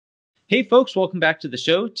Hey folks, welcome back to the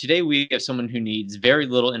show. Today we have someone who needs very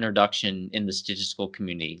little introduction in the statistical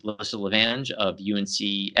community, Lissa Levange of UNC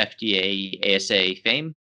FDA ASA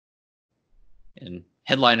fame and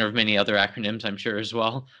headliner of many other acronyms, I'm sure as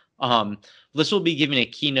well. Lissa will be giving a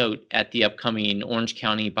keynote at the upcoming Orange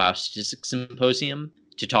County Biostatistics Symposium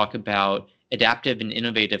to talk about adaptive and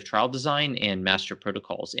innovative trial design and master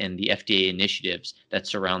protocols and the FDA initiatives that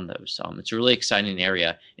surround those. It's a really exciting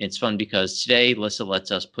area. And it's fun because today Lissa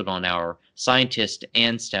lets us put on our scientist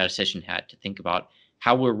and statistician hat to think about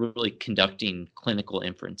how we're really conducting clinical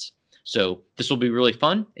inference. So this will be really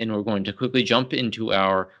fun, and we're going to quickly jump into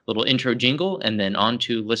our little intro jingle and then on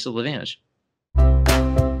to Lissa Levange.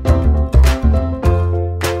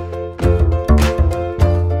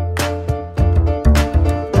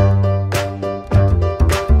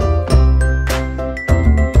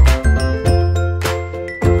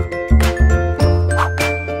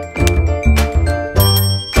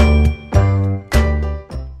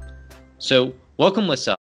 So welcome,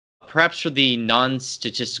 Lissa. Perhaps for the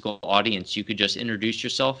non-statistical audience, you could just introduce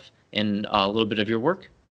yourself and a little bit of your work.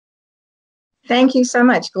 Thank you so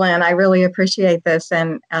much, Glenn. I really appreciate this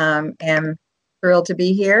and am thrilled to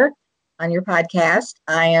be here on your podcast.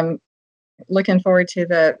 I am looking forward to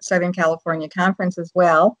the Southern California conference as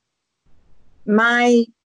well. I'm at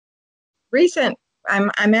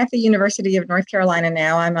the University of North Carolina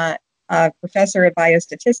now. I'm a professor of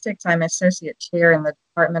biostatistics. I'm associate chair in the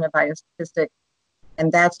Department of Biostatistics,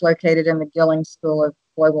 and that's located in the Gilling School of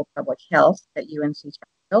Global Public Health at UNC Chapel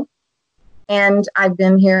Hill. And I've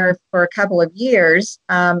been here for a couple of years.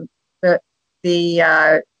 The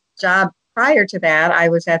job prior to that, I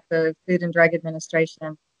was at the Food and Drug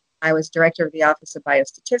Administration. I was director of the Office of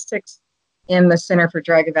Biostatistics in the Center for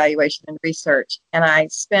Drug Evaluation and Research. And I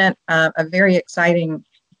spent a very exciting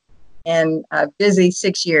and busy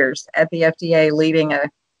 6 years at the FDA, leading a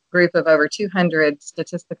group of over 200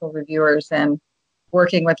 statistical reviewers and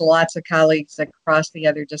working with lots of colleagues across the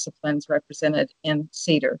other disciplines represented in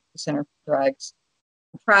CDER, the Center for Drugs.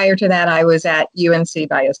 Prior to that, I was at UNC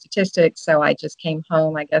Biostatistics, so I just came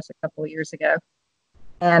home, I guess, a couple of years ago.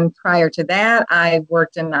 And prior to that, I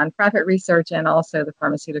worked in nonprofit research and also the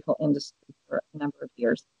pharmaceutical industry for a number of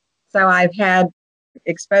years. So I've had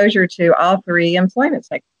exposure to all three employment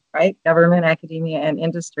sectors, right? Government, academia, and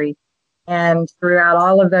industry. And throughout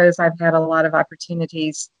all of those, I've had a lot of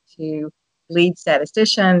opportunities to lead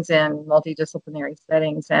statisticians in multidisciplinary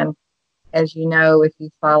settings. And as you know, if you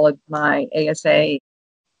followed my ASA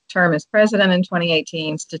term as president in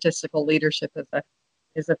 2018, statistical leadership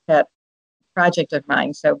is a pet project of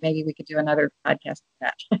mine. So maybe we could do another podcast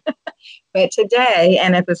of that. But today,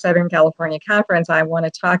 and at the Southern California Conference, I want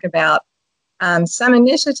to talk about some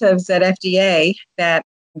initiatives at FDA that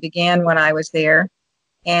began when I was there,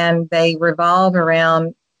 and they revolve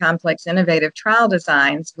around complex innovative trial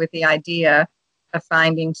designs with the idea of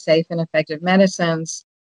finding safe and effective medicines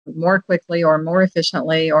more quickly or more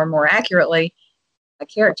efficiently or more accurately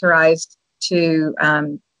characterized to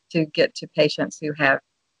get to patients who have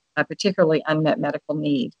a particularly unmet medical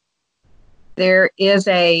need. There is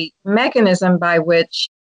a mechanism by which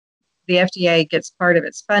the FDA gets part of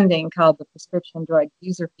its funding called the Prescription Drug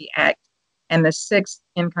User Fee Act, and the sixth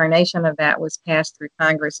incarnation of that was passed through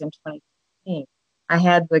Congress in 2015. I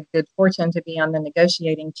had the good fortune to be on the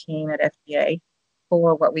negotiating team at FDA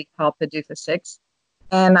for what we call PDUFA 6.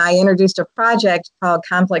 And I introduced a project called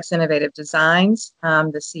Complex Innovative Designs,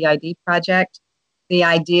 the CID project. The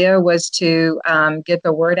idea was to get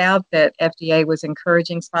the word out that FDA was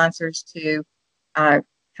encouraging sponsors to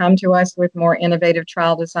come to us with more innovative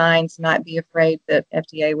trial designs, not be afraid that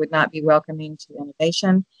FDA would not be welcoming to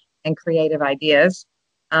innovation and creative ideas.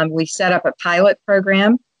 We set up a pilot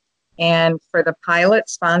program, and for the pilot,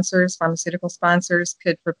 sponsors, pharmaceutical sponsors,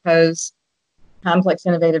 could propose complex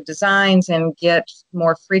innovative designs and get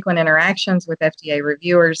more frequent interactions with FDA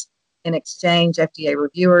reviewers. In exchange, FDA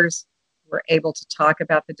reviewers were able to talk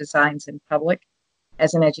about the designs in public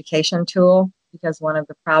as an education tool, because one of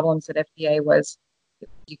the problems at FDA was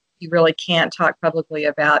you really can't talk publicly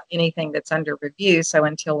about anything that's under review. So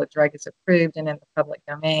until a drug is approved and in the public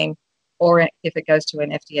domain, or if it goes to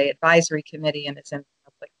an FDA advisory committee and it's in the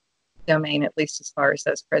public domain, at least as far as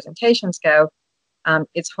those presentations go,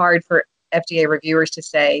 it's hard for FDA reviewers to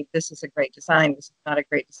say, this is a great design, this is not a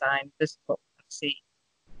great design, this is what we want to see.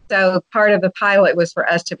 So part of the pilot was for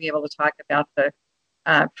us to be able to talk about the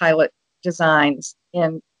pilot designs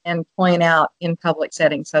and point out in public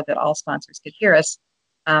settings so that all sponsors could hear us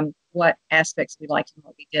what aspects we liked and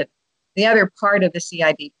what we did. The other part of the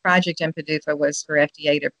CID project in PDUFA was for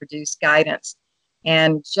FDA to produce guidance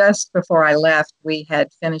And just before I left, we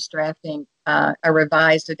had finished drafting a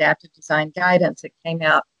revised adaptive design guidance. It came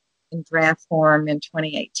out in draft form in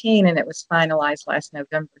 2018, and it was finalized last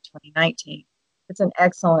November 2019. It's an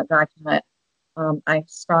excellent document. I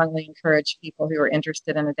strongly encourage people who are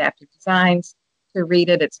interested in adaptive designs to read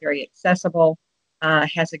it. It's very accessible,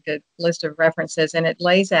 has a good list of references, and it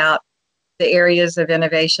lays out the areas of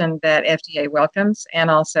innovation that FDA welcomes and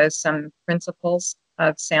also some principles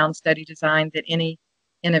of sound study design that any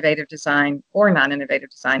innovative design or non-innovative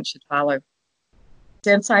design should follow.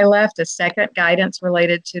 Since I left, a second guidance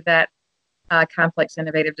related to that complex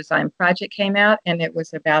innovative design project came out, and it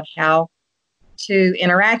was about how to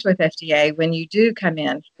interact with FDA when you do come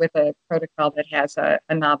in with a protocol that has a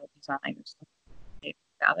novel design or something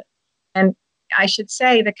about it. And I should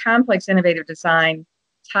say the complex innovative design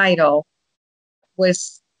title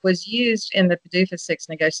was used in the PDUFA 6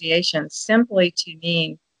 negotiations simply to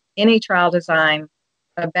mean any trial design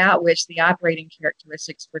about which the operating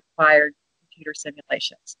characteristics required computer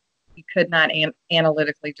simulations. You could not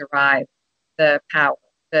analytically derive the power,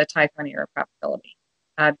 the type 1 error probability,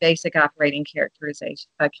 basic operating characteristic.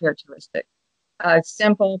 A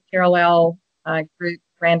simple parallel group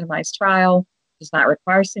randomized trial does not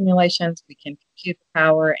require simulations. We can compute the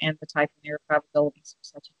power and the type 1 error probabilities for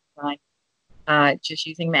such a design just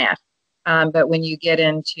using math. But when you get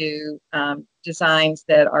into designs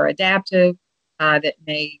that are adaptive, that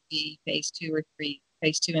may be phase 2 and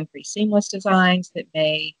 3 seamless designs, that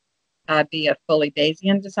may be a fully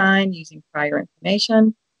Bayesian design using prior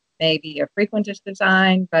information, maybe a frequentist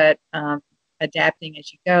design, but adapting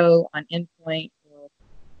as you go on endpoint or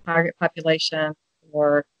target population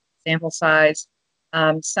or sample size.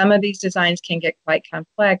 Some of these designs can get quite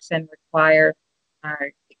complex and require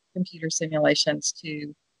computer simulations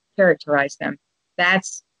to characterize them.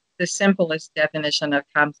 That's the simplest definition of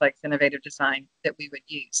complex innovative design that we would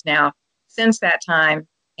use. Now, since that time,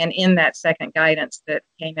 and in that second guidance that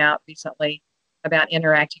came out recently about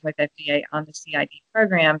interacting with FDA on the CID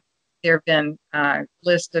program, there have been a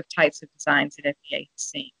list of types of designs that FDA has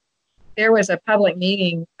seen. There was a public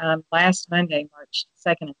meeting last Monday, March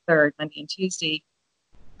 2nd and 3rd, Monday and Tuesday,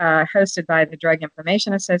 hosted by the Drug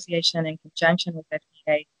Information Association in conjunction with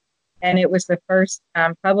FDA. And it was the first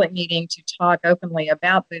public meeting to talk openly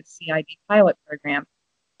about the CID pilot program.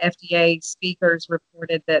 FDA speakers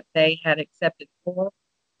reported that they had accepted 4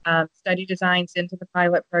 study designs into the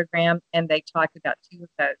pilot program, and they talked about 2 of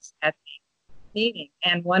those at the meeting.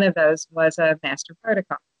 And one of those was a master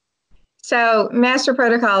protocol. So master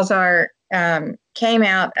protocols came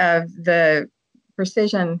out of the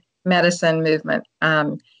precision medicine movement.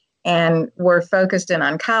 And we're focused in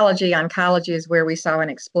oncology. Oncology is where we saw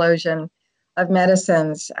an explosion of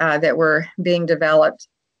medicines that were being developed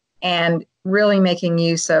and really making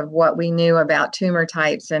use of what we knew about tumor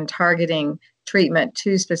types and targeting treatment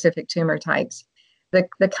to specific tumor types.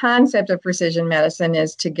 The concept of precision medicine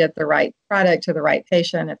is to get the right product to the right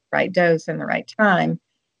patient at the right dose and the right time.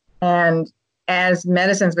 And as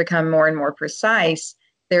medicines become more and more precise,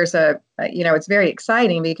 there's it's very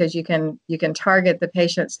exciting because you can target the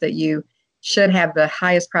patients that you should have the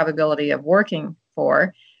highest probability of working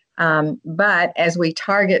for. But as we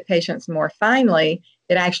target patients more finely,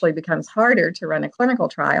 it actually becomes harder to run a clinical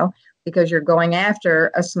trial because you're going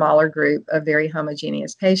after a smaller group of very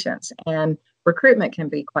homogeneous patients, and recruitment can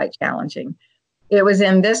be quite challenging. It was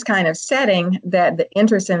in this kind of setting that the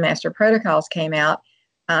interest in master protocols came out.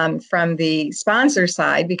 From the sponsor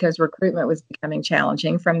side, because recruitment was becoming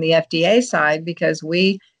challenging, from the FDA side, because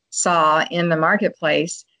we saw in the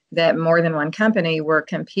marketplace that more than one company were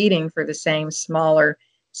competing for the same smaller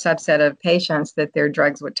subset of patients that their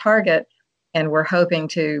drugs would target, and we're hoping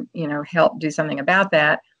to, help do something about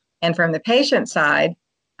that. And from the patient side,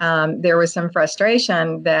 there was some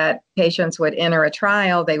frustration that patients would enter a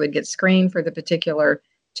trial, they would get screened for the particular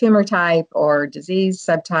tumor type or disease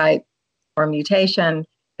subtype or mutation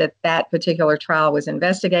that particular trial was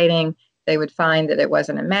investigating. They would find that it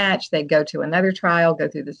wasn't a match. They'd go to another trial, go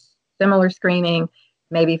through the similar screening,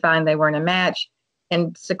 maybe find they weren't a match.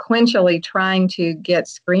 And sequentially trying to get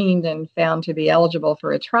screened and found to be eligible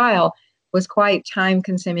for a trial was quite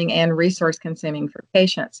time-consuming and resource-consuming for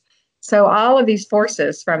patients. So all of these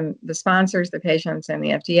forces from the sponsors, the patients, and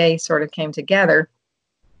the FDA sort of came together.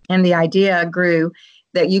 And the idea grew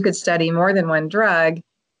that you could study more than one drug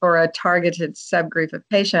for a targeted subgroup of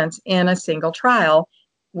patients in a single trial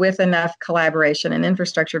with enough collaboration and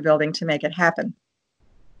infrastructure building to make it happen.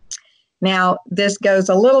 Now, this goes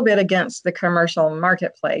a little bit against the commercial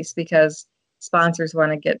marketplace because sponsors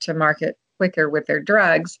want to get to market quicker with their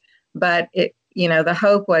drugs, but the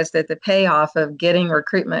hope was that the payoff of getting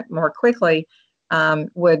recruitment more quickly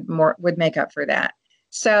would make up for that.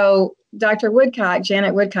 So Dr. Woodcock,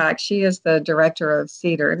 Janet Woodcock, she is the director of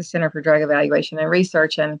CDER, the Center for Drug Evaluation and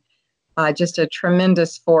Research, and just a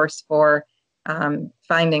tremendous force for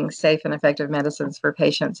finding safe and effective medicines for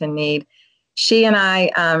patients in need. She and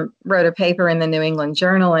I wrote a paper in the New England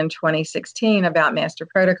Journal in 2016 about master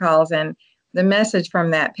protocols, and the message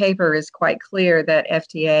from that paper is quite clear that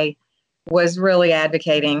FDA was really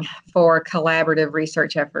advocating for collaborative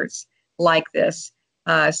research efforts like this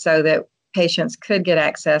so that patients could get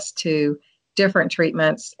access to different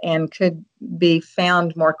treatments and could be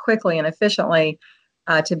found more quickly and efficiently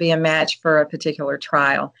to be a match for a particular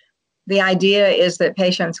trial. The idea is that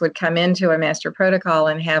patients would come into a master protocol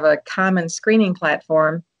and have a common screening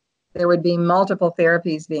platform. There would be multiple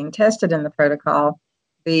therapies being tested in the protocol.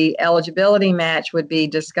 The eligibility match would be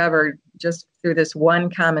discovered just through this one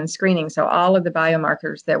common screening. So all of the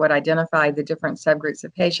biomarkers that would identify the different subgroups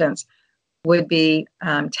of patients would be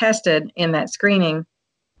tested in that screening,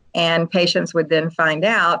 and patients would then find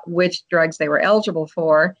out which drugs they were eligible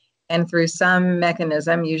for, and through some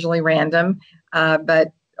mechanism, usually random,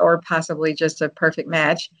 or possibly just a perfect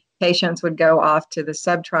match, patients would go off to the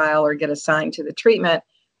sub-trial or get assigned to the treatment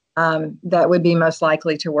that would be most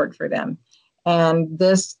likely to work for them. And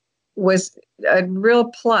this was a real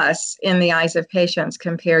plus in the eyes of patients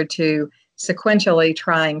compared to sequentially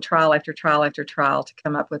trying trial after trial after trial to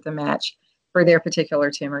come up with a match for their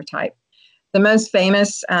particular tumor type. The most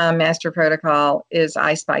famous master protocol is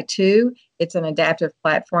I-SPY 2. It's an adaptive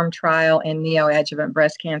platform trial in neoadjuvant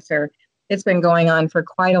breast cancer. It's been going on for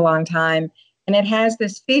quite a long time, and it has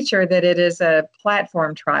this feature that it is a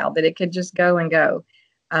platform trial, that it could just go and go.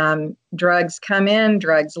 Drugs come in,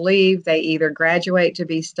 drugs leave. They either graduate to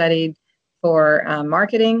be studied for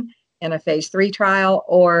marketing in a phase 3 trial,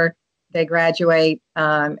 or they graduate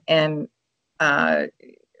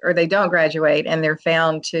or they don't graduate and they're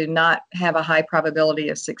found to not have a high probability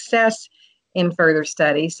of success in further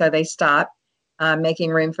study, so they stop,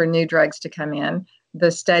 making room for new drugs to come in. The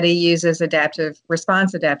study uses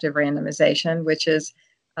response adaptive randomization, which is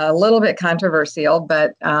a little bit controversial,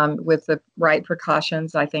 but with the right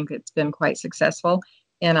precautions, I think it's been quite successful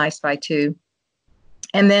in I-SPY 2.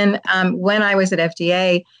 And then when I was at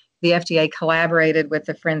FDA, the FDA collaborated with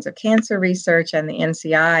the Friends of Cancer Research and the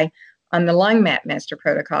NCI on the LungMap master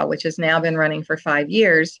protocol, which has now been running for 5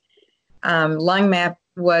 years. LungMap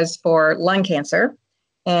was for lung cancer,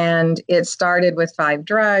 and it started with 5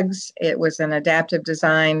 drugs. It was an adaptive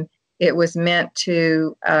design. It was meant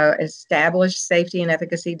to establish safety and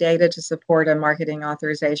efficacy data to support a marketing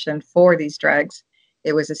authorization for these drugs.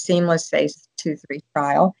 It was a seamless phase 2-3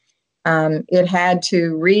 trial. It had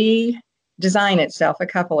to redesign itself a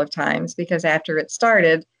couple of times because after it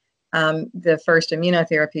started, the first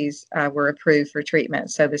immunotherapies were approved for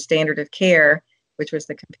treatment. So the standard of care, which was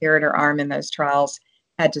the comparator arm in those trials,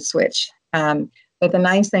 had to switch. But the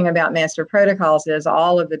nice thing about master protocols is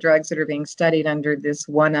all of the drugs that are being studied under this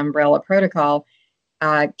one umbrella protocol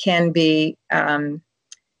can be,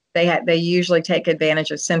 they usually take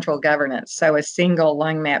advantage of central governance. So a single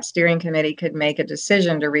LungMap steering committee could make a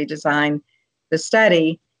decision to redesign the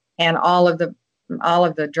study, and all of the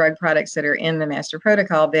drug products that are in the master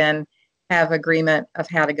protocol then have agreement of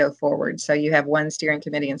how to go forward. So you have one steering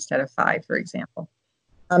committee instead of 5, for example.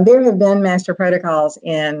 There have been master protocols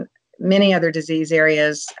in many other disease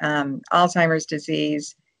areas, Alzheimer's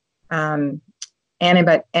disease,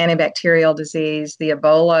 antibacterial disease, the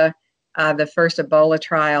Ebola, the first Ebola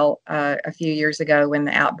trial a few years ago when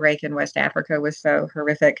the outbreak in West Africa was so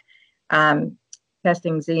horrific,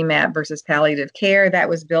 testing ZMapp versus palliative care, that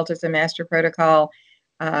was built as a master protocol.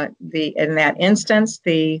 In that instance,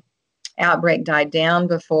 the outbreak died down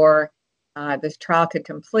before this trial could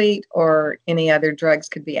complete or any other drugs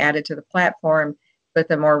could be added to the platform. But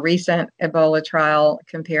the more recent Ebola trial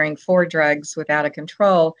comparing 4 drugs without a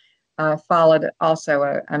control followed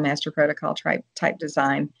also a master protocol type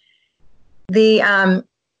design. This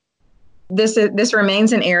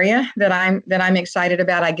remains an area that I'm excited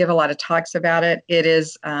about. I give a lot of talks about it. It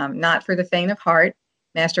is not for the faint of heart.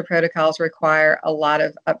 Master protocols require a lot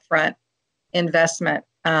of upfront investment.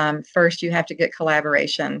 First, you have to get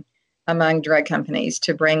collaboration among drug companies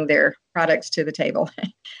to bring their products to the table.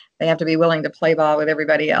 They have to be willing to play ball with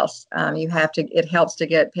everybody else. It helps to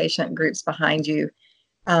get patient groups behind you.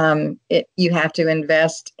 You have to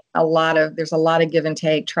invest there's a lot of give and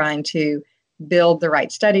take trying to build the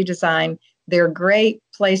right study design. They're great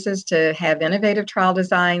places to have innovative trial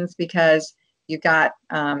designs because you've got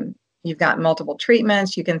multiple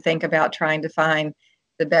treatments. You can think about trying to find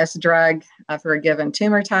the best drug for a given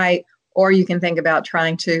tumor type, or you can think about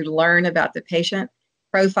trying to learn about the patient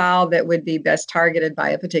profile that would be best targeted by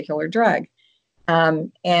a particular drug.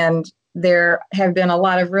 And there have been a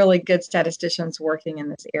lot of really good statisticians working in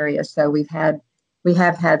this area. So we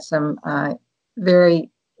have had some very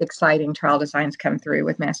exciting trial designs come through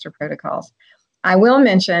with master protocols. I will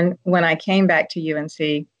mention when I came back to UNC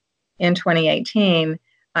in 2018,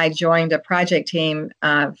 I joined a project team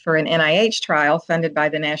for an NIH trial funded by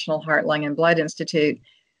the National Heart, Lung, and Blood Institute,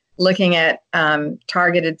 looking at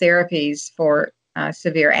targeted therapies for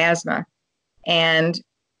severe asthma. And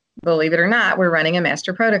believe it or not, we're running a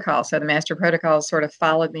master protocol. So the master protocol sort of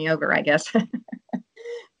followed me over, I guess.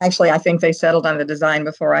 Actually, I think they settled on the design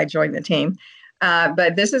before I joined the team.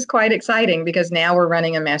 But this is quite exciting because now we're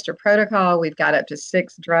running a master protocol. We've got up to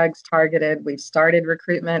 6 drugs targeted. We've started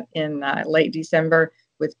recruitment in late December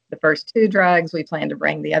with the first 2 drugs. We plan to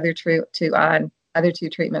bring the other 2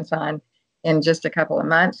 treatments on in just a couple of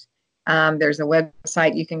months. There's a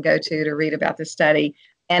website you can go to read about the study.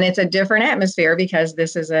 And it's a different atmosphere because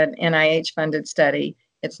this is an NIH-funded study.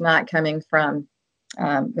 It's not coming from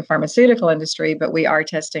the pharmaceutical industry, but we are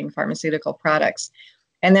testing pharmaceutical products.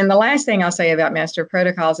 And then the last thing I'll say about master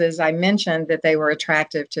protocols is I mentioned that they were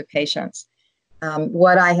attractive to patients.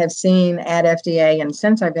 What I have seen at FDA and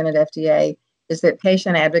since I've been at FDA is that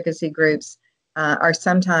patient advocacy groups are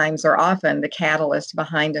sometimes or often the catalyst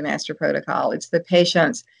behind a master protocol. It's the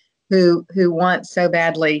patients who want so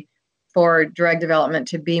badly for drug development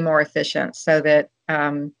to be more efficient so that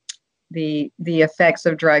the effects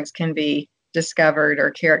of drugs can be discovered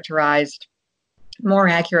or characterized more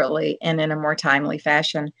accurately and in a more timely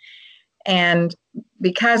fashion. And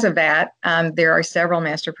because of that, there are several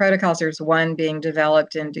master protocols. There's one being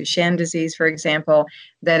developed in Duchenne disease, for example,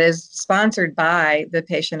 that is sponsored by the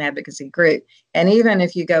patient advocacy group. And even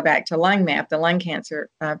if you go back to LungMap, the lung cancer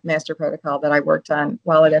master protocol that I worked on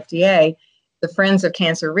while at FDA, the Friends of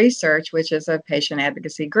Cancer Research, which is a patient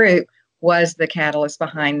advocacy group, was the catalyst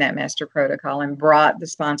behind that master protocol and brought the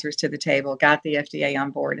sponsors to the table, got the FDA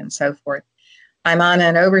on board, and so forth. I'm on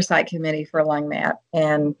an oversight committee for LungMap,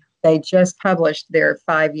 and they just published their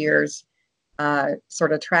 5 years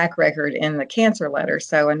sort of track record in the cancer letter.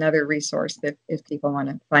 So another resource if people want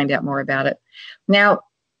to find out more about it. Now,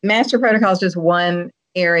 master protocol is just one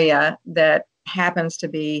area that happens to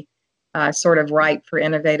be sort of ripe for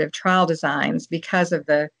innovative trial designs because of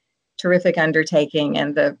the terrific undertaking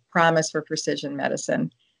and the promise for precision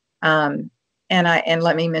medicine. And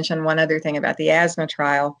let me mention one other thing about the asthma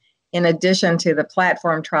trial. In addition to the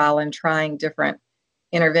platform trial and trying different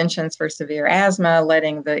interventions for severe asthma,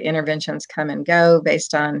 letting the interventions come and go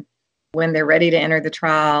based on when they're ready to enter the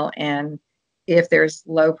trial, and if there's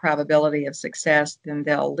low probability of success, then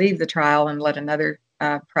they'll leave the trial and let another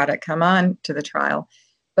product come on to the trial.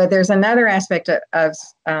 But there's another aspect of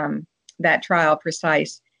that trial,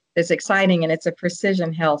 PRECISE, that's exciting, and it's a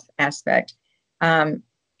precision health aspect.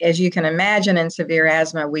 As you can imagine, in severe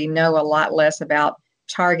asthma, we know a lot less about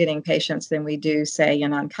targeting patients than we do, say,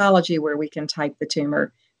 in oncology, where we can type the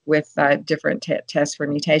tumor with different tests for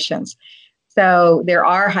mutations. So there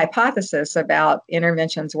are hypotheses about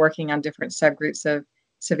interventions working on different subgroups of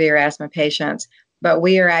severe asthma patients, but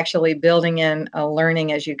we are actually building in a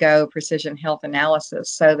learning as you go precision health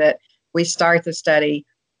analysis so that we start the study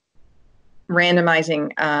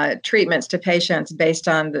randomizing treatments to patients based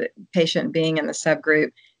on the patient being in the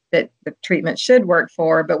subgroup that the treatment should work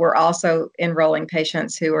for, but we're also enrolling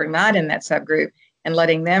patients who are not in that subgroup and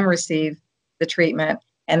letting them receive the treatment.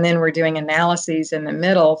 And then we're doing analyses in the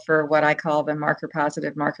middle for what I call the marker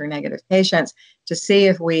positive, marker negative patients to see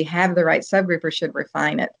if we have the right subgroup or should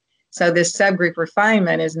refine it. So this subgroup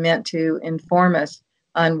refinement is meant to inform us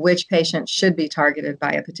on which patients should be targeted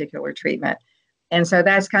by a particular treatment. And so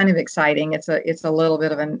that's kind of exciting. It's a little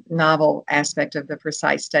bit of a novel aspect of the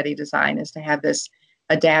PRECISE study design, is to have this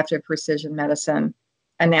adaptive precision medicine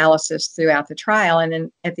analysis throughout the trial. And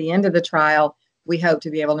then at the end of the trial, we hope to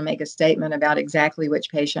be able to make a statement about exactly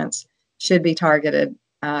which patients should be targeted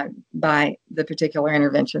by the particular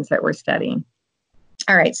interventions that we're studying.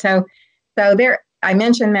 All right, so there, I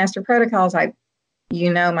mentioned master protocols.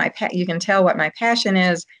 You can tell what my passion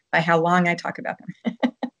is by how long I talk about them.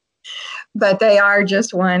 But they are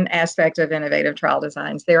just one aspect of innovative trial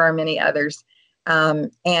designs. There are many others.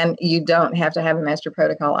 And you don't have to have a master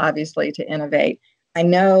protocol, obviously, to innovate. I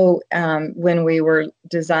know when we were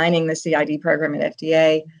designing the CID program at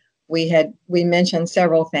FDA, we mentioned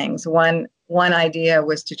several things. One idea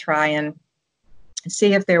was to try and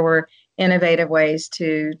see if there were innovative ways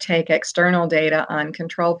to take external data on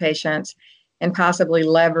control patients and possibly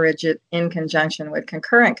leverage it in conjunction with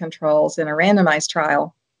concurrent controls in a randomized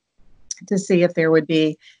trial to see if there would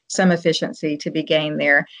be some efficiency to be gained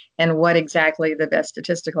there and what exactly the best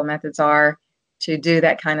statistical methods are to do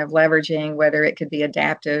that kind of leveraging, whether it could be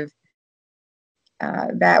adaptive.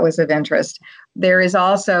 That was of interest. There is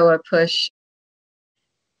also a push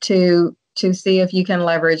to see if you can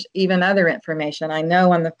leverage even other information. I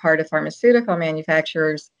know on the part of pharmaceutical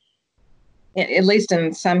manufacturers, at least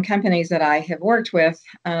in some companies that I have worked with,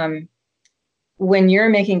 when you're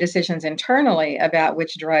making decisions internally about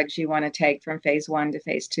which drugs you want to take from phase 1 to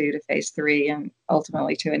phase 2 to phase 3 and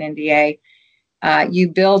ultimately to an NDA, you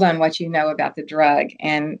build on what you know about the drug.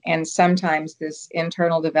 And sometimes this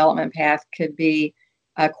internal development path could be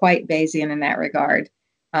quite Bayesian in that regard.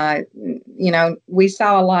 We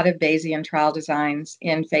saw a lot of Bayesian trial designs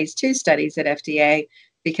in phase 2 studies at FDA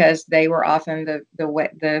because they were often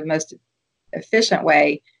the most efficient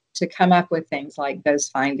way to come up with things like dose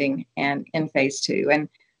finding and in phase 2, and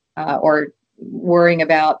or worrying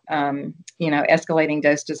about escalating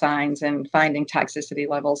dose designs and finding toxicity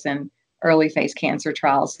levels in early phase cancer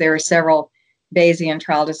trials. There are several Bayesian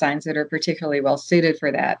trial designs that are particularly well suited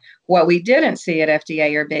for that. What we didn't see at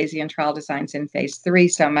FDA are Bayesian trial designs in phase 3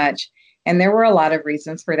 so much, and there were a lot of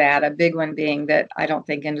reasons for that. A big one being that I don't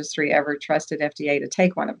think industry ever trusted FDA to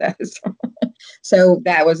take one of those. So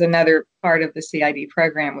that was another part of the CID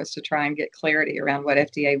program, was to try and get clarity around what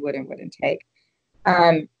FDA would and wouldn't take.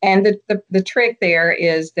 And the trick there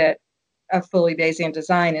is that a fully Bayesian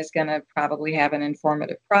design is going to probably have an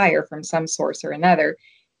informative prior from some source or another.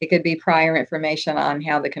 It could be prior information on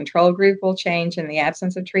how the control group will change in the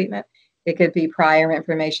absence of treatment. It could be prior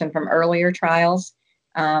information from earlier trials,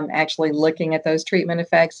 actually looking at those treatment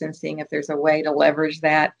effects and seeing if there's a way to leverage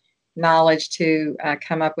that knowledge to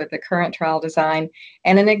come up with the current trial design.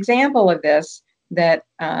 And an example of this that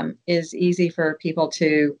is easy for people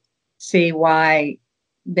to see why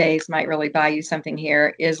Bayes might really buy you something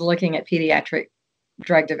here is looking at pediatric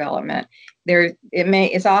drug development.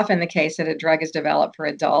 It's often the case that a drug is developed for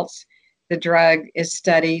adults. The drug is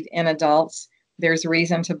studied in adults. There's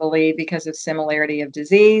reason to believe, because of similarity of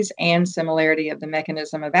disease and similarity of the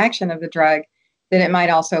mechanism of action of the drug, that it might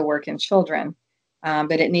also work in children.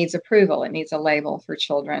 But it needs approval. It needs a label for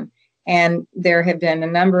children. And there have been a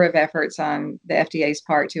number of efforts on the FDA's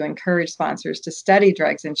part to encourage sponsors to study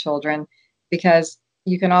drugs in children, because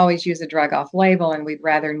you can always use a drug off label, and we'd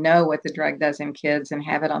rather know what the drug does in kids and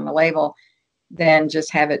have it on the label than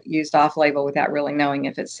just have it used off label without really knowing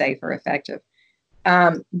if it's safe or effective.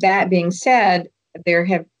 That being said,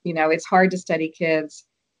 it's hard to study kids,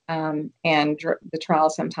 and the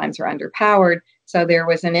trials sometimes are underpowered. So there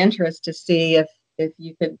was an interest to see if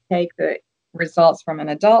you could take the results from an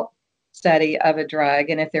adult study of a drug,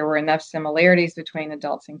 and if there were enough similarities between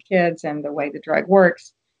adults and kids and the way the drug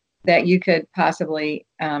works, that you could possibly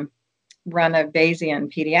run a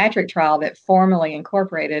Bayesian pediatric trial that formally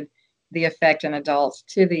incorporated the effect in adults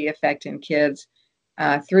to the effect in kids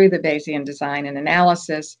through the Bayesian design and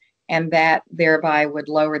analysis, and that thereby would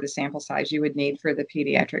lower the sample size you would need for the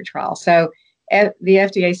pediatric trial. So the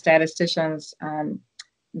FDA statisticians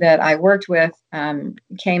that I worked with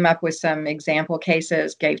came up with some example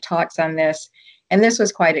cases, gave talks on this, and this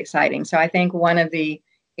was quite exciting. So I think one of the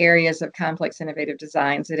areas of complex innovative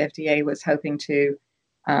designs that FDA was hoping to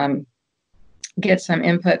get some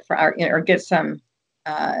input or get some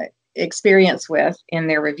experience with in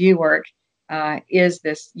their review work is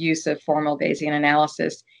this use of formal Bayesian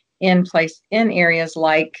analysis in areas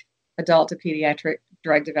like adult to pediatric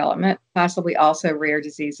drug development, possibly also rare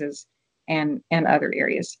diseases and other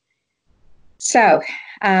areas. So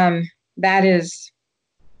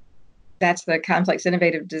that's the complex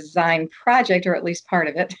innovative design project, or at least part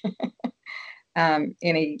of it.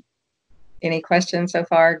 Any questions so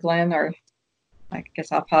far, Glenn? Or I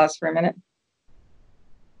guess I'll pause for a minute.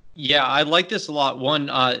 Yeah, I like this a lot. One,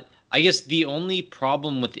 I guess the only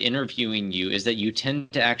problem with interviewing you is that you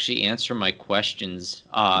tend to actually answer my questions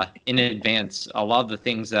in advance. A lot of the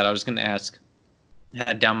things that I was going to ask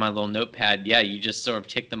had down my little notepad. Yeah, you just sort of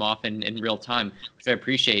tick them off in real time, which I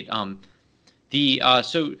appreciate.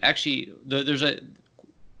 So actually,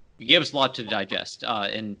 you gave us a lot to digest,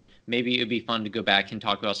 and maybe it'd be fun to go back and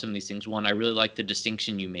talk about some of these things. One, I really like the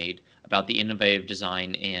distinction you made about the innovative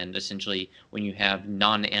design and essentially when you have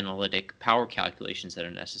non-analytic power calculations that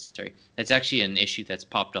are necessary. That's actually an issue that's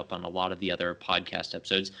popped up on a lot of the other podcast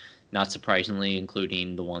episodes, not surprisingly,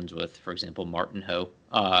 including the ones with, for example, Martin Ho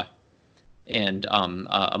and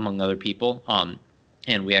among other people.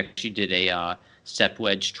 And we actually did a step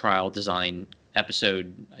wedge trial design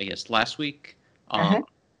episode, I guess, last week,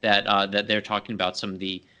 that they're talking about some of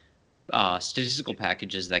the statistical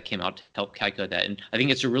packages that came out to help calculate that. And I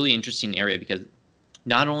think it's a really interesting area because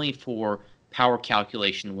not only for power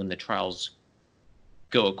calculation when the trials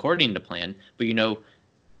go according to plan, but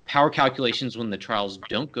power calculations when the trials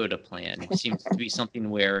don't go to plan seems to be something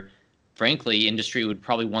where, frankly, industry would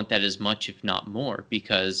probably want that as much, if not more,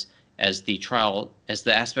 because as the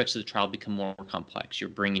aspects of the trial become more complex, you're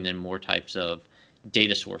bringing in more types of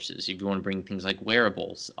data sources. If you want to bring things like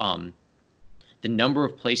wearables, the number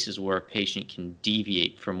of places where a patient can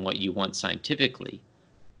deviate from what you want scientifically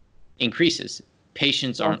increases.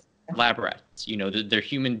 Patients aren't lab rats. They're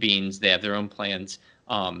human beings. They have their own plans.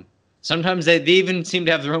 Sometimes they even seem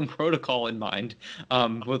to have their own protocol in mind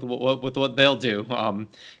with what they'll do.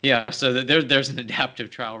 So there's an adaptive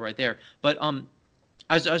trial right there. But I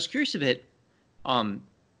was curious a bit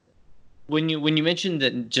when you mentioned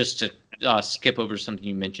that, just to skip over something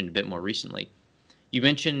you mentioned a bit more recently. You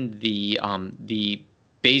mentioned the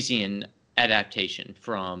Bayesian adaptation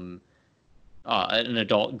from an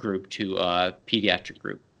adult group to a pediatric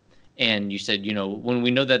group. And you said, when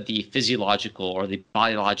we know that the physiological or the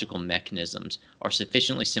biological mechanisms are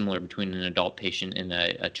sufficiently similar between an adult patient and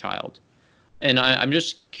a child. And I'm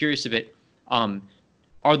just curious a bit,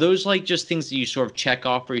 are those like just things that you sort of check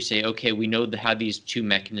off where you say, okay, we know how these two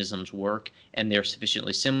mechanisms work and they're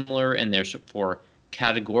sufficiently similar and therefore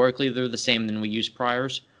categorically they're the same than we use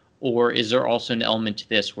priors? Or is there also an element to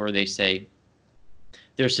this where they say,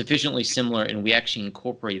 they're sufficiently similar and we actually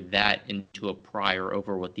incorporate that into a prior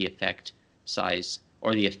over what the effect size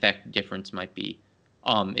or the effect difference might be?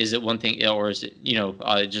 Is it one thing, or is it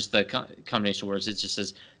just the combination where it just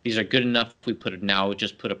says these are good enough, we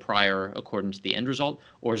just put a prior according to the end result,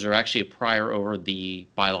 or is there actually a prior over the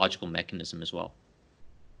biological mechanism as well?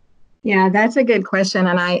 Yeah, that's a good question,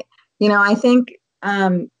 and I think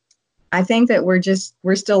that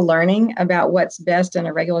we're still learning about what's best in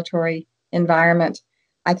a regulatory environment.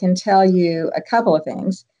 I can tell you a couple of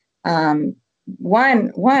things. One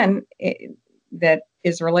that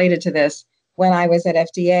is related to this. When I was at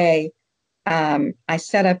FDA, I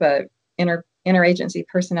set up a interagency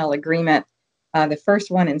personnel agreement, the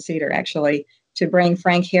first one in Cedar actually, to bring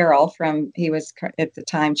Frank Harrell he was at the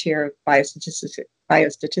time chair of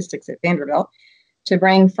biostatistics at Vanderbilt, to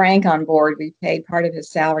bring Frank on board. We paid part of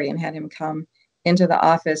his salary and had him come into the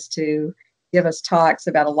office to give us talks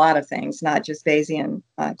about a lot of things, not just Bayesian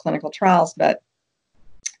clinical trials, but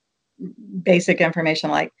basic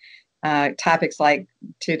information like topics like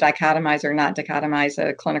to dichotomize or not dichotomize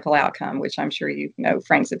a clinical outcome, which I'm sure you know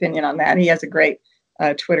Frank's opinion on that. He has a great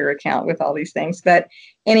Twitter account with all these things. But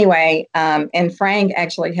anyway, and Frank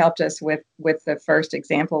actually helped us with the first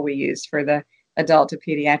example we used for the adult to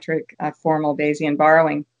pediatric formal Bayesian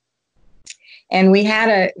borrowing. And we had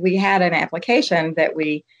an application that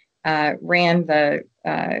we ran the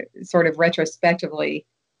sort of retrospectively,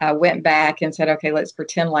 went back and said, okay, let's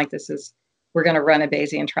pretend like we're going to run a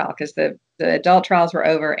Bayesian trial, because the adult trials were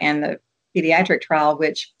over and the pediatric trial,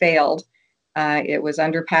 which failed, it was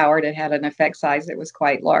underpowered. It had an effect size that was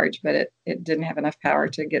quite large, but it didn't have enough power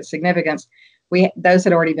to get significance. Those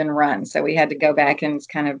had already been run, so we had to go back and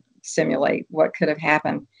kind of simulate what could have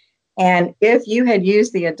happened. And if you had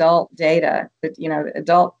used the adult data, to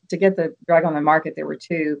get the drug on the market, there were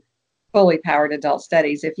two fully powered adult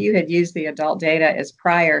studies. If you had used the adult data as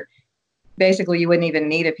prior, basically you wouldn't even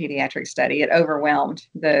need a pediatric study. It overwhelmed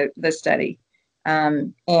the study.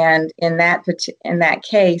 And in that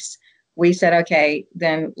case, we said, okay,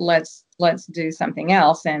 then let's do something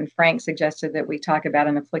else. And Frank suggested that we talk about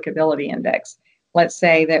an applicability index. Let's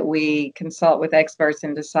say that we consult with experts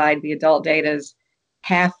and decide the adult data is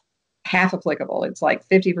half applicable. It's like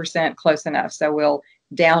 50% close enough. So we'll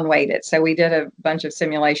downweight it. So we did a bunch of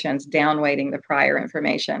simulations downweighting the prior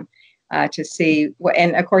information to see,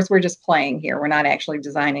 and of course we're just playing here. We're not actually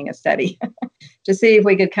designing a study to see if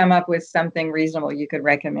we could come up with something reasonable you could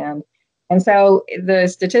recommend. And so the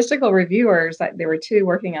statistical reviewers, there were two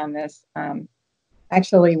working on this,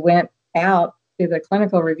 actually went out to the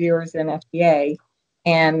clinical reviewers in FDA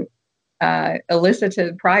and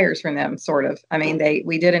elicited priors from them, sort of. I mean,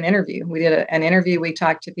 we did an interview. An interview. We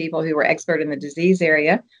talked to people who were expert in the disease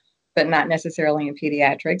area, but not necessarily in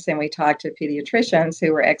pediatrics. And we talked to pediatricians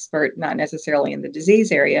who were expert, not necessarily in the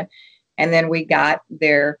disease area. And then we got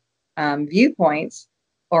their viewpoints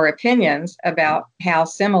or opinions about how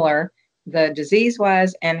similar the disease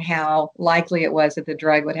was and how likely it was that the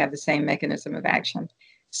drug would have the same mechanism of action.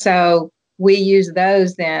 So we used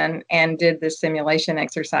those then and did the simulation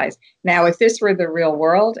exercise. Now, if this were the real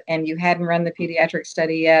world and you hadn't run the pediatric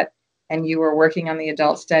study yet and you were working on the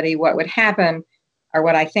adult study, what would happen, or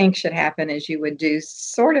what I think should happen, is you would do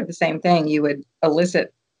sort of the same thing. You would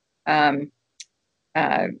elicit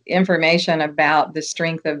information about the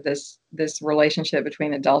strength of this relationship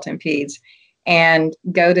between adult and peds, and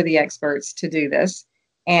go to the experts to do this.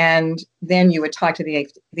 And then you would talk to the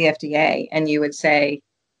FDA, and you would say,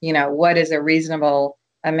 what is a reasonable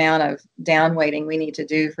amount of down weighting we need to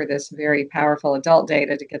do for this very powerful adult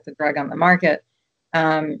data to get the drug on the market,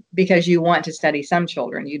 because you want to study some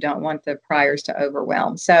children. You don't want the priors to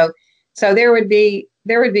overwhelm. So there would be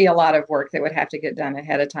a lot of work that would have to get done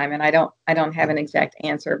ahead of time, and I don't have an exact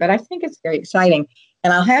answer, but I think it's very exciting.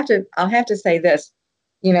 And I'll have to say this,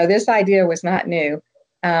 this idea was not new.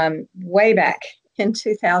 Way back in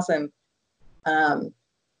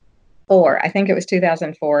 2004, I think it was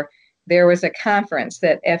 2004, there was a conference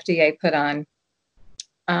that FDA put on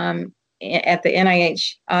at the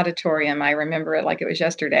NIH auditorium. I remember it like it was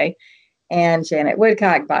yesterday. And Janet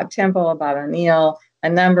Woodcock, Bob Temple, Bob O'Neill,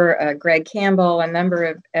 Greg Campbell, a number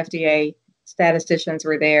of FDA statisticians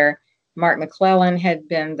were there. Mark McClellan had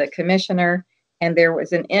been the commissioner, and there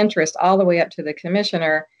was an interest all the way up to the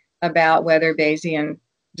commissioner about whether Bayesian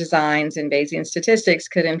designs and Bayesian statistics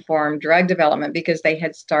could inform drug development, because they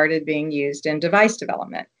had started being used in device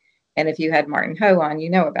development. And if you had Martin Ho on, you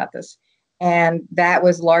know about this. And that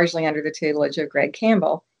was largely under the tutelage of Greg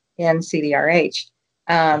Campbell in CDRH.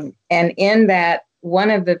 And in that, one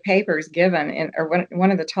of the papers given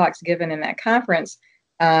one of the talks given in that conference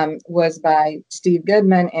was by Steve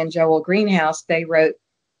Goodman and Joel Greenhouse. They wrote,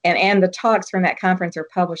 and the talks from that conference are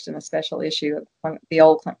published in a special issue of the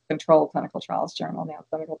old Control Clinical Trials Journal, now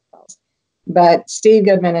Clinical Trials. But Steve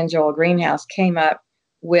Goodman and Joel Greenhouse came up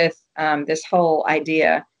with this whole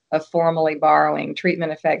idea of formally borrowing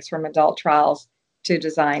treatment effects from adult trials to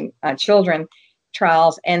design children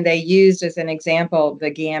trials. And they used as an example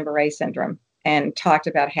the Guillain-Barré syndrome, and talked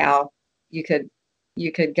about how you could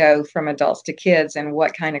go from adults to kids, and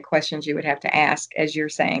what kind of questions you would have to ask, as you're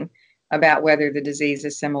saying, about whether the disease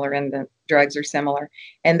is similar and the drugs are similar.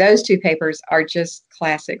 And those two papers are just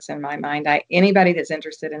classics in my mind. Anybody that's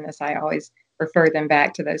interested in this, I always refer them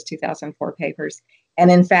back to those 2004 papers.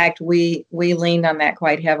 And in fact, we leaned on that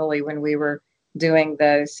quite heavily when we were doing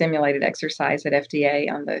the simulated exercise at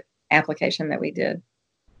FDA on the application that we did.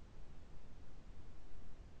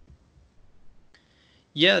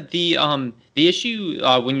 Yeah, the issue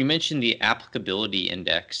when you mentioned the applicability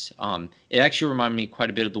index, it actually reminded me quite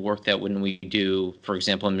a bit of the work that when we do, for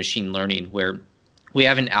example, in machine learning, where we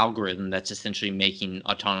have an algorithm that's essentially making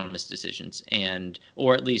autonomous decisions,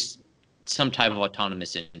 or at least some type of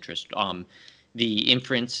autonomous interest. The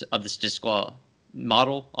inference of the statistical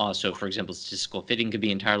model, so for example, statistical fitting could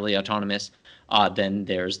be entirely autonomous. Then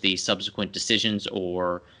there's the subsequent decisions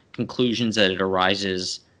or conclusions that it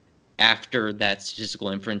arises after that statistical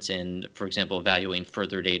inference, and, for example, evaluating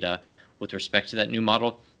further data with respect to that new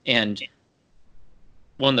model. And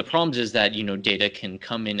one of the problems is that, data can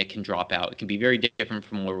come in, it can drop out. It can be very different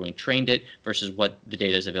from where we trained it versus what the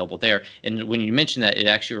data is available there. And when you mentioned that, it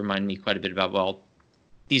actually reminded me quite a bit about, well,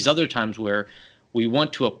 these other times where we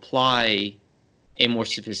want to apply a more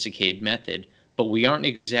sophisticated method, but we aren't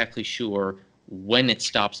exactly sure when it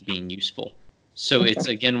stops being useful. So it's,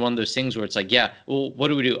 again, one of those things where it's like, yeah, well, what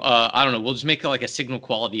do we do? I don't know. We'll just make like a signal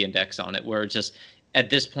quality index on it, where it's just, at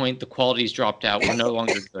this point, the quality's dropped out. We're no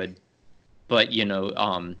longer good. But,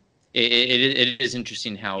 it is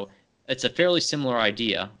interesting how it's a fairly similar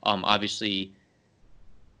idea. Obviously,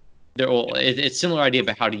 it's a similar idea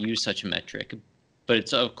about how to use such a metric, but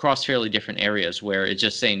it's across fairly different areas, where it's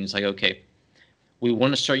just saying, it's like, okay, we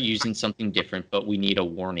want to start using something different, but we need a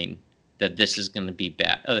warning that this is going to be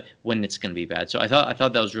bad, when it's going to be bad. So I thought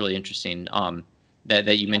that was really interesting,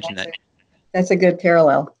 that you mentioned that. That's a good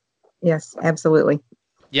parallel. Yes, absolutely.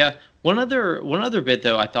 Yeah. One other bit,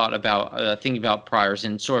 though, I thought about thinking about priors,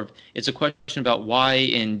 and sort of it's a question about why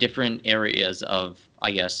in different areas of,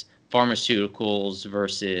 I guess, pharmaceuticals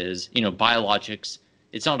versus, biologics.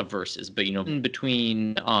 It's not a versus, but, in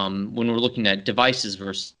between, when we're looking at devices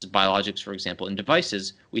versus biologics, for example, in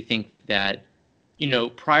devices, we think that,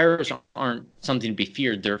 priors aren't something to be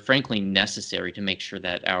feared. They're frankly necessary to make sure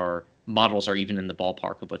that our models are even in the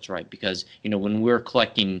ballpark of what's right. Because, when we're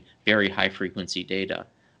collecting very high frequency data,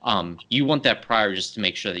 you want that prior just to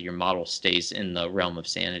make sure that your model stays in the realm of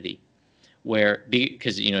sanity.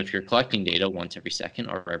 Because, if you're collecting data once every second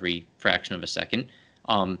or every fraction of a second,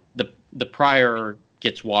 the prior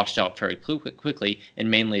gets washed out very quickly,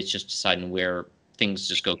 and mainly it's just deciding where things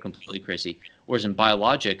just go completely crazy. Whereas in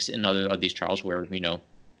biologics, in other of these trials where,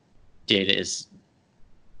 data is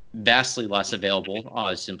vastly less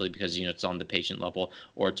available, simply because, it's on the patient level,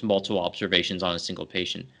 or it's multiple observations on a single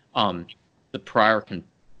patient, the prior can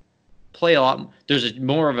play a lot. There's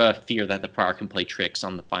more of a fear that the prior can play tricks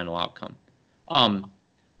on the final outcome.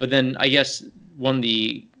 But then I guess one of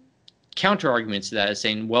the counter arguments to that is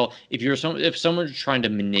saying, well, if someone's trying to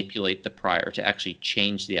manipulate the prior to actually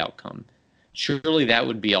change the outcome, surely that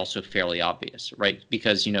would be also fairly obvious, right?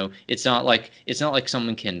 Because it's not like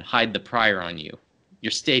someone can hide the prior on you.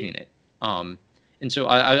 You're stating it. And so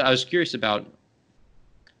I was curious about,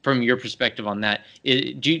 from your perspective on that,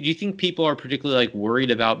 do you think people are particularly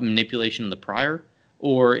worried about manipulation of the prior,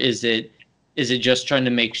 or is it just trying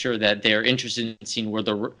to make sure that they're interested in seeing where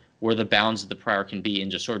the bounds of the prior can be,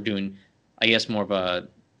 and just sort of doing, I guess, more of a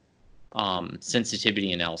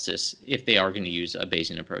sensitivity analysis if they are going to use a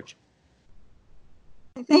Bayesian approach?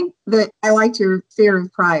 I think that I like your fear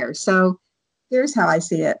of prior. So here's how I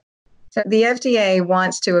see it. So the FDA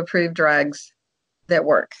wants to approve drugs that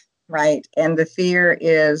work, right? And the fear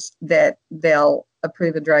is that they'll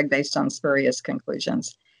approve a drug based on spurious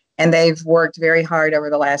conclusions. And they've worked very hard over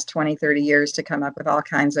the last 20, 30 years to come up with all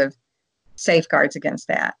kinds of safeguards against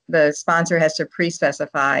that. The sponsor has to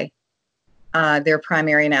pre-specify their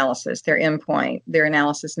primary analysis, their endpoint, their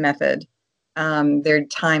analysis method, their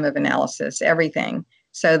time of analysis, everything,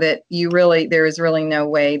 so that there is really no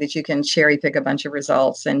way that you can cherry pick a bunch of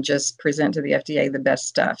results and just present to the FDA the best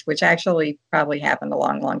stuff, which actually probably happened a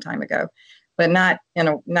long, long time ago, but not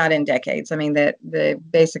in decades. I mean,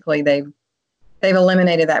 basically they've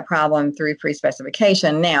eliminated that problem through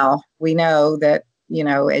pre-specification. Now we know that,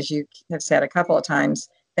 as you have said a couple of times,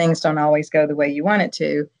 things don't always go the way you want it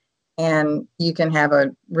to. And you can have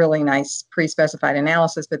a really nice pre-specified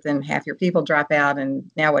analysis, but then half your people drop out, and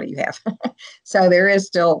now what do you have? So there is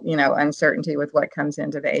still, uncertainty with what comes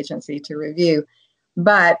into the agency to review.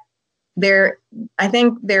 But I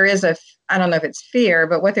think there is I don't know if it's fear,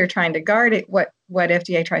 but what they're trying to guard, what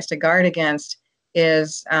FDA tries to guard against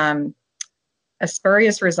is a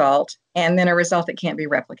spurious result, and then a result that can't be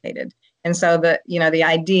replicated. And so the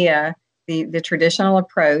idea, the traditional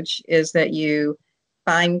approach is that you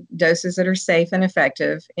find doses that are safe and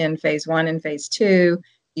effective in phase 1 and phase 2.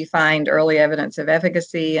 You find early evidence of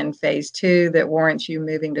efficacy in phase 2 that warrants you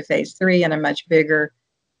moving to phase 3 in a much bigger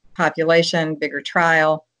population, bigger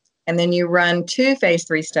trial. And then you run 2 phase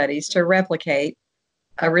 3 studies to replicate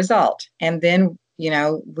a result. And then,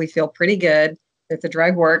 we feel pretty good that the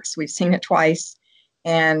drug works. We've seen it twice,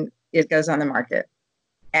 and it goes on the market,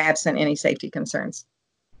 absent any safety concerns.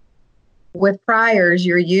 With priors,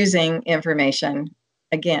 you're using information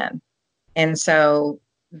again. And so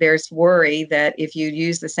there's worry that if you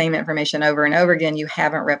use the same information over and over again, you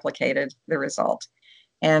haven't replicated the result.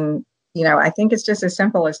 And, I think it's just as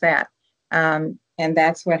simple as that. And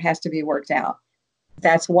that's what has to be worked out.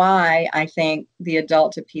 That's why I think the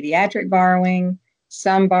adult to pediatric borrowing,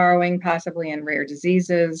 some borrowing possibly in rare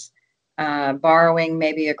diseases, borrowing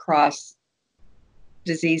maybe across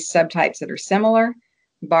disease subtypes that are similar,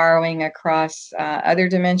 borrowing across other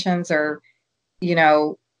dimensions, or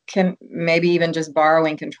can maybe even just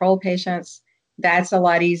borrowing control patients. That's a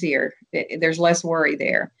lot easier. There's less worry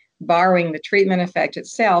there. Borrowing the treatment effect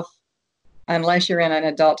itself, unless you're in an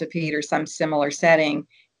adult to ped or some similar setting,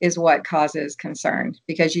 is what causes concern,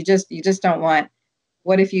 because you just don't want,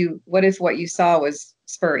 what if what you saw was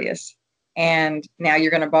spurious, and now you're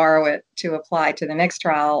going to borrow it to apply to the next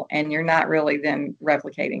trial, and you're not really then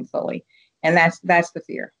replicating fully. And that's the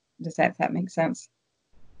fear. Does that make sense?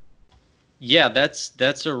 Yeah,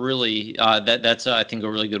 that's a really that's I think a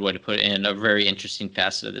really good way to put it, and a very interesting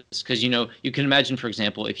facet of this, because you can imagine, for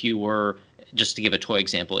example, if you were, just to give a toy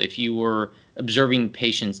example, if you were observing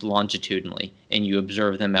patients longitudinally and you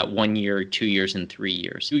observe them at 1 year, 2 years, and 3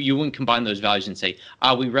 years, you wouldn't combine those values and say,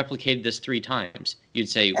 we replicated this 3 times. You'd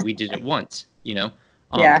say we did it once. Yeah.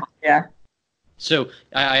 So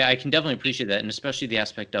I can definitely appreciate that, and especially the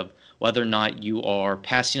aspect of whether or not you are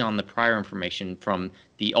passing on the prior information from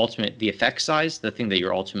the effect size, the thing that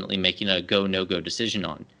you're ultimately making a go, no-go decision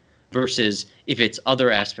on, versus if it's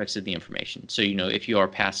other aspects of the information. So, if you are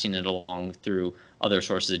passing it along through other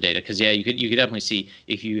sources of data, because you could definitely see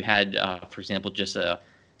if you had, for example, just a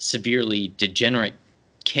severely degenerate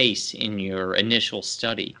case in your initial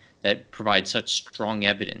study that provides such strong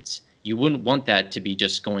evidence, you wouldn't want that to be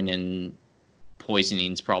just going in.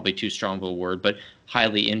 Poisoning is probably too strong of a word, but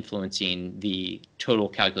highly influencing the total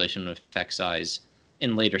calculation of effect size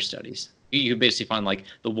in later studies. You basically find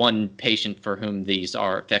the one patient for whom these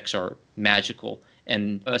effects are magical.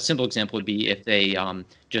 And a simple example would be if they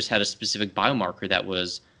just had a specific biomarker that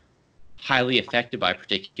was highly affected by a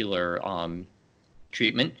particular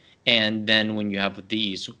treatment. And then when you have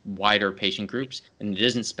these wider patient groups, and it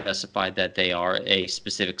isn't specified that they are a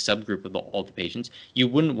specific subgroup of all the patients, you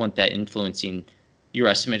wouldn't want that influencing your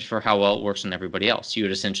estimate for how well it works on everybody else. You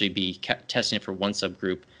would essentially be testing it for one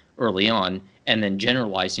subgroup early on and then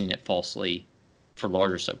generalizing it falsely for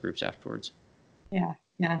larger subgroups afterwards. Yeah,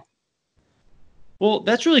 yeah. Well,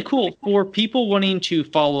 that's really cool. For people wanting to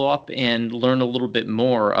follow up and learn a little bit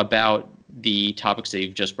more about the topics that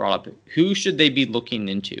you've just brought up, who should they be looking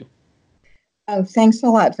into? Oh, thanks a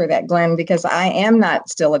lot for that, Glenn, because I am not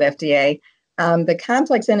still at FDA. The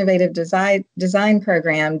Complex Innovative Design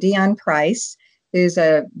Program, Dion Price, who's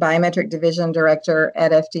a biometric division director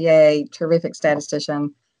at FDA, terrific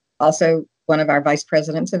statistician, also one of our vice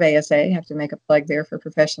presidents of ASA. I have to make a plug there for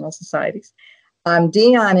professional societies.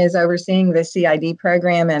 Dion is overseeing the CID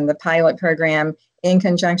program and the pilot program in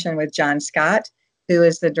conjunction with John Scott, who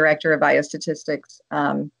is the director of biostatistics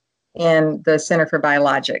in the Center for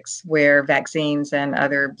Biologics, where vaccines and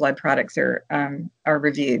other blood products are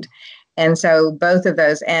reviewed. And so both of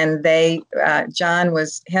those, and John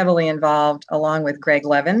was heavily involved along with Greg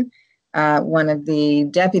Levin, one of the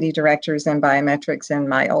deputy directors in biometrics in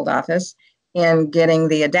my old office, in getting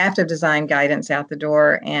the adaptive design guidance out the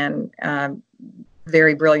door, and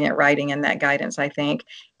very brilliant writing in that guidance, I think.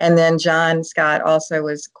 And then John Scott also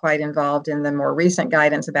was quite involved in the more recent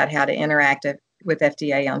guidance about how to interact with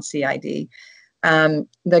FDA on CID.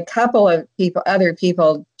 The couple of other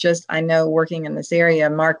people just I know working in this area,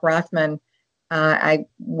 Mark Rothman,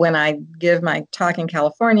 when I give my talk in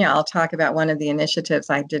California, I'll talk about one of the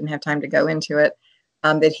initiatives. I didn't have time to go into it,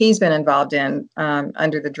 that he's been involved in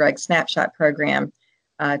under the Drug Snapshot program,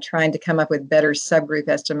 trying to come up with better subgroup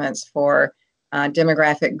estimates for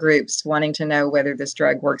demographic groups wanting to know whether this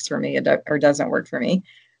drug works for me or doesn't work for me.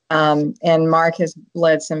 And Mark has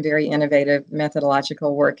led some very innovative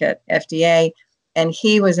methodological work at FDA, and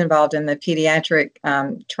he was involved in the pediatric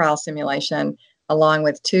trial simulation along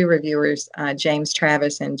with two reviewers, James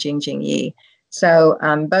Travis and Jingjing Yi. So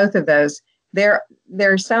both of those, there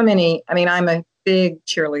are so many. I mean, I'm a big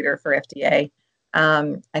cheerleader for FDA.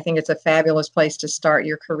 I think it's a fabulous place to start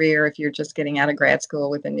your career if you're just getting out of grad school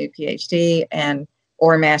with a new PhD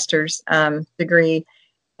or master's degree.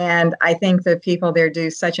 And I think the people there do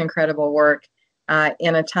such incredible work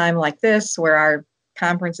in a time like this where our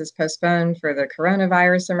conference is postponed for the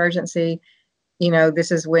coronavirus emergency. You know,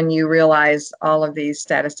 this is when you realize all of these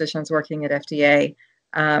statisticians working at FDA,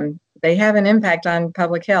 they have an impact on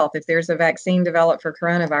public health. If there's a vaccine developed for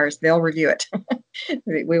coronavirus, they'll review it.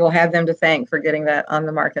 We will have them to thank for getting that on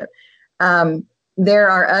the market. There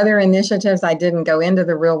are other initiatives. I didn't go into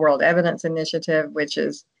the real world evidence initiative, which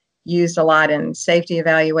is used a lot in safety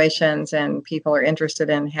evaluations, and people are interested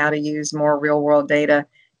in how to use more real world data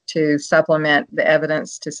to supplement the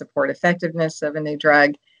evidence to support effectiveness of a new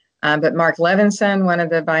drug. But Mark Levinson, one of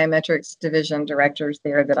the biometrics division directors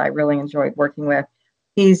there that I really enjoyed working with,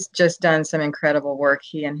 he's just done some incredible work,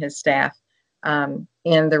 he and his staff,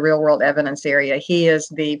 in the real world evidence area. He is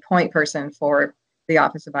the point person for the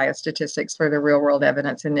Office of Biostatistics for the real world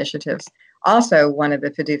evidence initiatives, also one of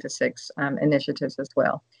the FDUFA 6 initiatives as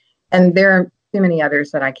well. And there are too many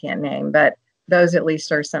others that I can't name, but those at least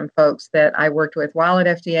are some folks that I worked with while at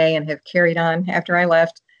FDA and have carried on after I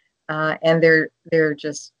left. And they're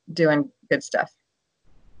just doing good stuff.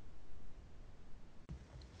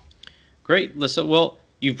 Great, Lissa. Well,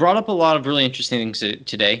 you've brought up a lot of really interesting things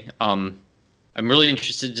today. I'm really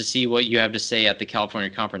interested to see what you have to say at the California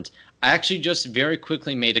conference. I actually just very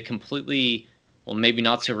quickly made a completely, well, maybe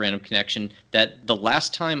not so random connection, that the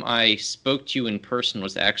last time I spoke to you in person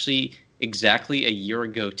was actually exactly a year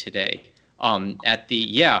ago today. At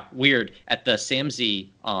the, at the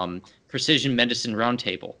SAMSI Precision Medicine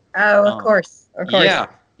Roundtable. Oh, of course.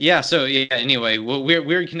 Yeah. So anyway, well,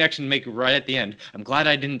 weird connection to make right at the end. I'm glad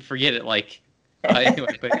I didn't forget it.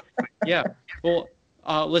 Anyway, but yeah. Well,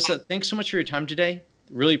 Lissa, thanks so much for your time today.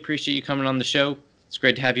 Really appreciate you coming on the show. It's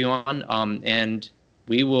great to have you on. And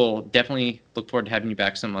we will definitely look forward to having you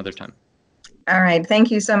back some other time. All right. Thank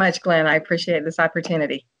you so much, Glenn. I appreciate this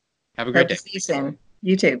opportunity. Have a great day. See you soon.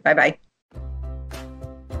 You too. Bye-bye.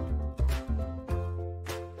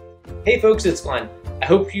 Hey folks, it's Glenn. I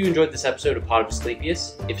hope you enjoyed this episode of Pod of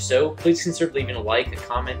Asclepius. If so, please consider leaving a like, a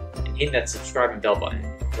comment, and hitting that subscribe and bell button.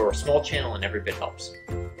 We're a small channel and every bit helps.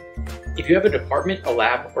 If you have a department, a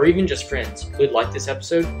lab, or even just friends who would like this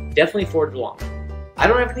episode, definitely forward it along. I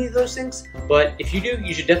don't have any of those things, but if you do,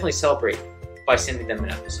 you should definitely celebrate by sending them an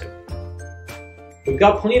episode. We've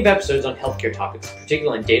got plenty of episodes on healthcare topics,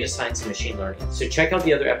 particularly in data science and machine learning, so check out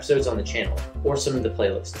the other episodes on the channel, or some of the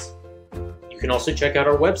playlists. You can also check out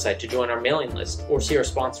our website to join our mailing list or see our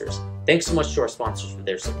sponsors. Thanks so much to our sponsors for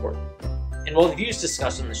their support. And while the views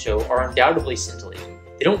discussed on the show are undoubtedly scintillating,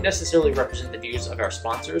 they don't necessarily represent the views of our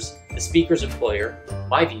sponsors, the speaker's employer,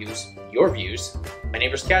 my views, your views, my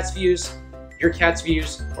neighbor's cat's views, your cat's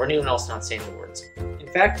views, or anyone else not saying the words. In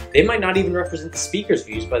fact, they might not even represent the speaker's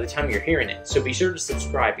views by the time you're hearing it, so be sure to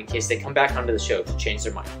subscribe in case they come back onto the show to change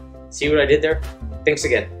their mind. See what I did there? Thanks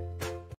again.